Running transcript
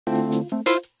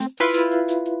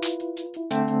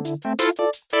Hello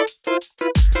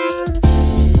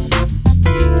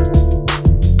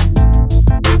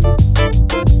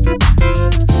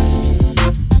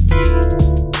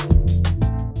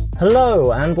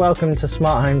and welcome to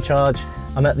Smart Home Charge.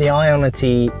 I'm at the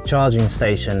Ionity Charging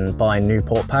Station by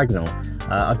Newport Pagnell.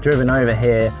 I've driven over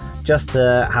here just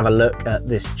to have a look at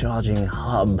this charging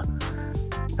hub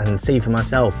and see for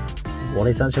myself what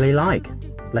it's actually like.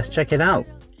 Let's check it out.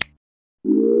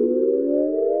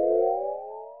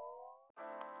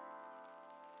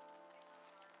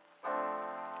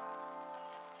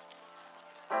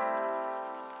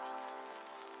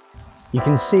 You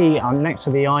can see I'm next to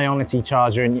the Ionity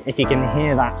charger, and if you can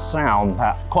hear that sound,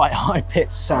 that quite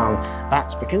high-pitched sound,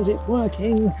 that's because it's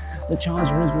working. The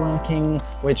charger is working.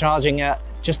 We're charging at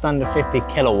just under 50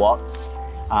 kilowatts,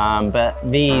 but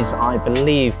these, I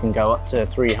believe, can go up to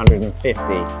 350.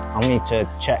 I'll need to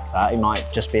check that. It might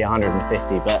just be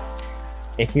 150, but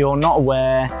if you're not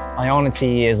aware,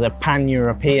 Ionity is a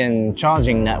pan-European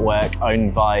charging network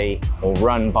owned by or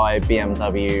run by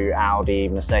BMW, Audi,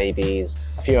 Mercedes,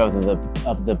 a few of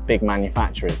the big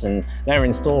manufacturers, and they're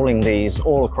installing these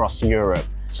all across Europe.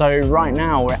 So right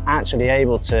now we're actually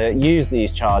able to use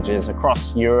these chargers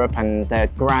across Europe, and they're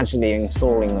gradually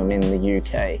installing them in the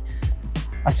UK.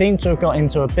 I seem to have got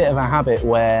into a bit of a habit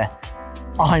where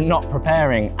I'm not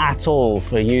preparing at all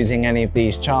for using any of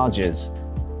these chargers.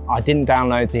 I didn't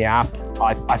download the app.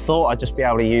 I thought I'd just be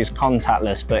able to use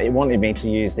contactless, but it wanted me to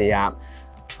use the app.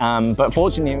 But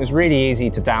fortunately, it was really easy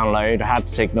to download. I had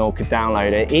Signal, could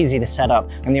download it, easy to set up.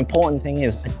 And the important thing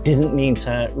is I didn't need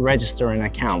to register an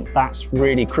account. That's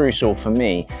really crucial for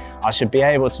me. I should be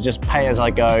able to just pay as I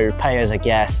go, pay as a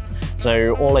guest.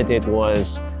 So all I did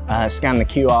was scan the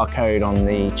QR code on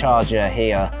the charger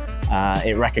here.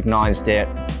 It recognized it.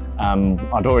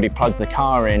 I'd already plugged the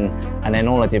car in, and then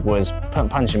all I did was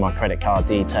punch in my credit card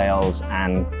details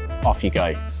and off you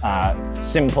go.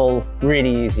 Simple,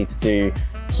 really easy to do,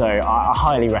 so I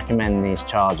highly recommend these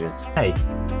chargers. Hey,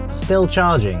 still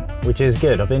charging, which is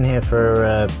good. I've been here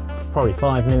for probably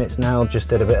 5 minutes now, just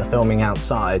did a bit of filming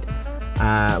outside,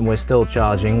 and we're still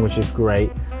charging, which is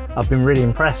great. I've been really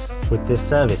impressed with this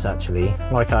service actually.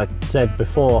 Like I said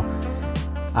before,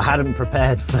 I hadn't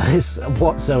prepared for this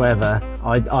whatsoever.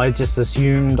 I just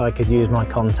assumed I could use my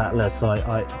contactless.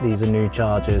 These are new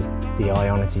chargers, the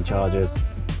Ionity chargers.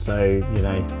 So, you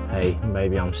know, hey,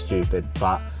 maybe I'm stupid,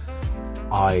 but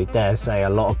I dare say a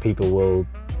lot of people will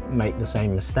make the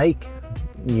same mistake.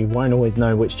 You won't always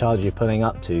know which charger you're pulling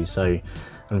up to. So,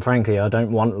 and frankly, I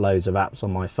don't want loads of apps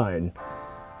on my phone.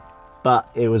 But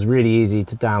it was really easy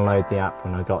to download the app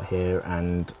when I got here,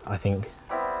 and I think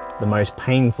the most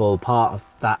painful part of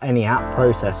that any app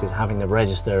process is having to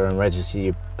register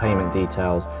your payment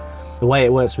details. The way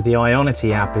it works with the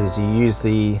Ionity app is you use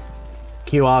the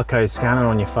QR code scanner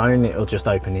on your phone. It'll just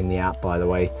open in the app, by the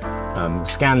way.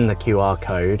 Scan the QR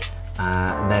code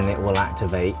and then it will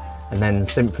activate, and then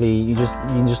simply you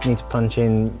just need to punch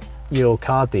in your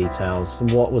card details.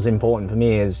 And what was important for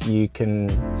me is you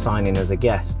can sign in as a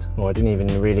guest, or I didn't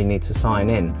even really need to sign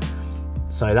in.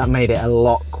 So that made it a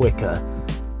lot quicker.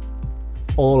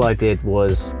 All I did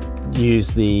was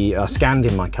use I scanned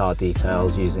in my card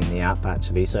details using the app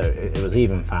actually, so it was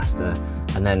even faster,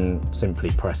 and then simply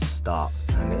press start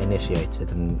and it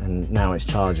initiated, and now it's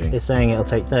charging. It's saying it'll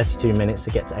take 32 minutes to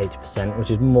get to 80%,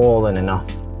 which is more than enough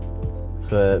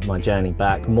for my journey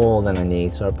back, more than I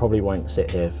need, so I probably won't sit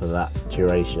here for that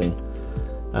duration.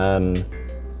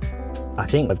 I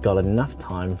think I've got enough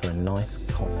time for a nice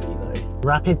coffee though.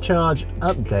 Rapid charge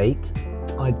update.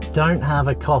 I don't have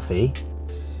a coffee,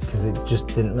 because it just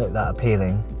didn't look that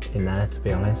appealing in there, to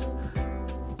be honest.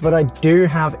 But I do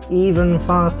have even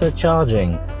faster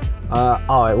charging.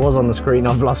 Oh, it was on the screen,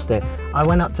 I've lost it. I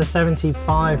went up to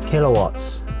 75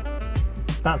 kilowatts.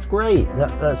 That's great,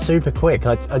 that's super quick.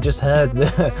 I just heard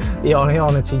the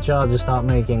Ionity charger start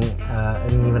making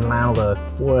an even louder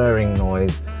whirring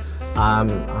noise.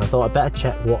 I thought I'd better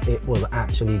check what it was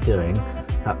actually doing,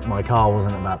 that my car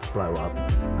wasn't about to blow up.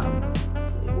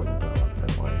 It wouldn't blow up,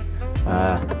 don't worry.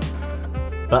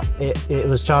 But it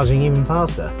was charging even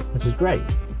faster, which is great.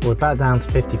 We're back down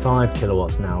to 55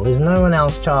 kilowatts now. There's no one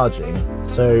else charging,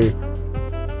 so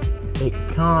it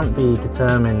can't be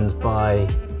determined by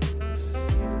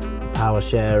power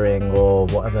sharing or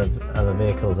whatever other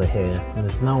vehicles are here.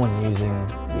 There's no one using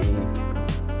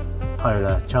the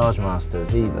Polar Charge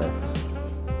Masters either.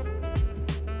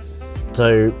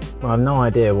 So I have no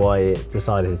idea why it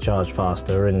decided to charge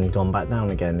faster and gone back down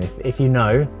again. If you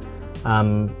know,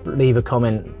 leave a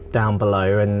comment down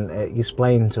below and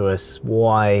explain to us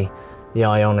why the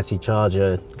Ionity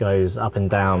charger goes up and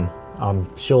down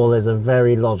I'm sure there's a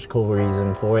very logical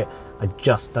reason for it. I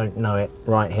just don't know it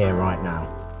right here, right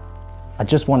now. I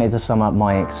just wanted to sum up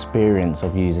my experience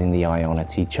of using the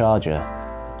Ionity charger.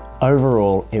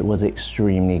 Overall, it was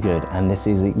extremely good, and this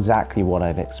is exactly what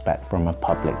I'd expect from a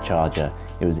public charger.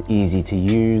 It was easy to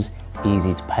use,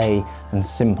 easy to pay, and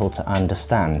simple to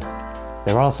understand.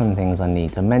 There are some things I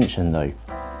need to mention though.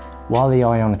 While the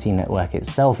Ionity network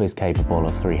itself is capable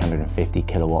of 350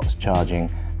 kilowatts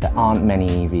charging, there aren't many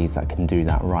EVs that can do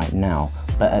that right now,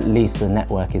 but at least the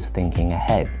network is thinking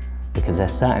ahead, because there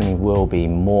certainly will be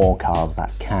more cars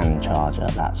that can charge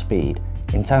at that speed.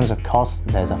 In terms of cost,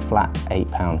 there's a flat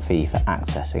 £8 fee for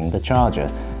accessing the charger,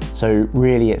 so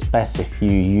really it's best if you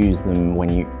use them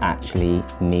when you actually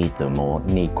need them or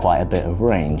need quite a bit of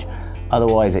range.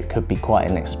 Otherwise it could be quite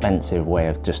an expensive way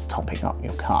of just topping up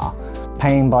your car.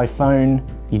 Paying by phone,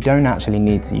 you don't actually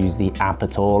need to use the app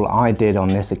at all. I did on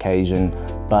this occasion,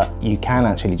 but you can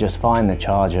actually just find the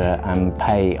charger and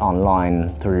pay online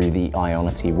through the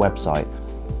Ionity website.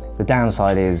 The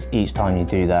downside is each time you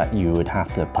do that, you would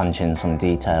have to punch in some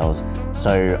details.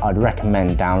 So I'd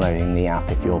recommend downloading the app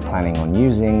if you're planning on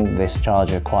using this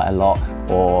charger quite a lot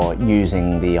or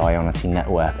using the Ionity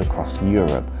network across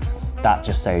Europe. That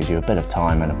just saves you a bit of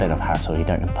time and a bit of hassle. You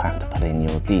don't have to put in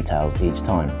your details each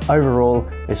time. Overall,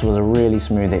 this was a really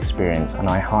smooth experience and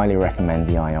I highly recommend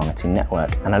the Ionity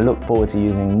network, and I look forward to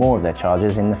using more of their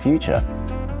chargers in the future.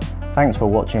 Thanks for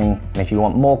watching, and if you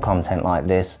want more content like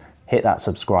this, hit that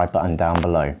subscribe button down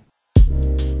below.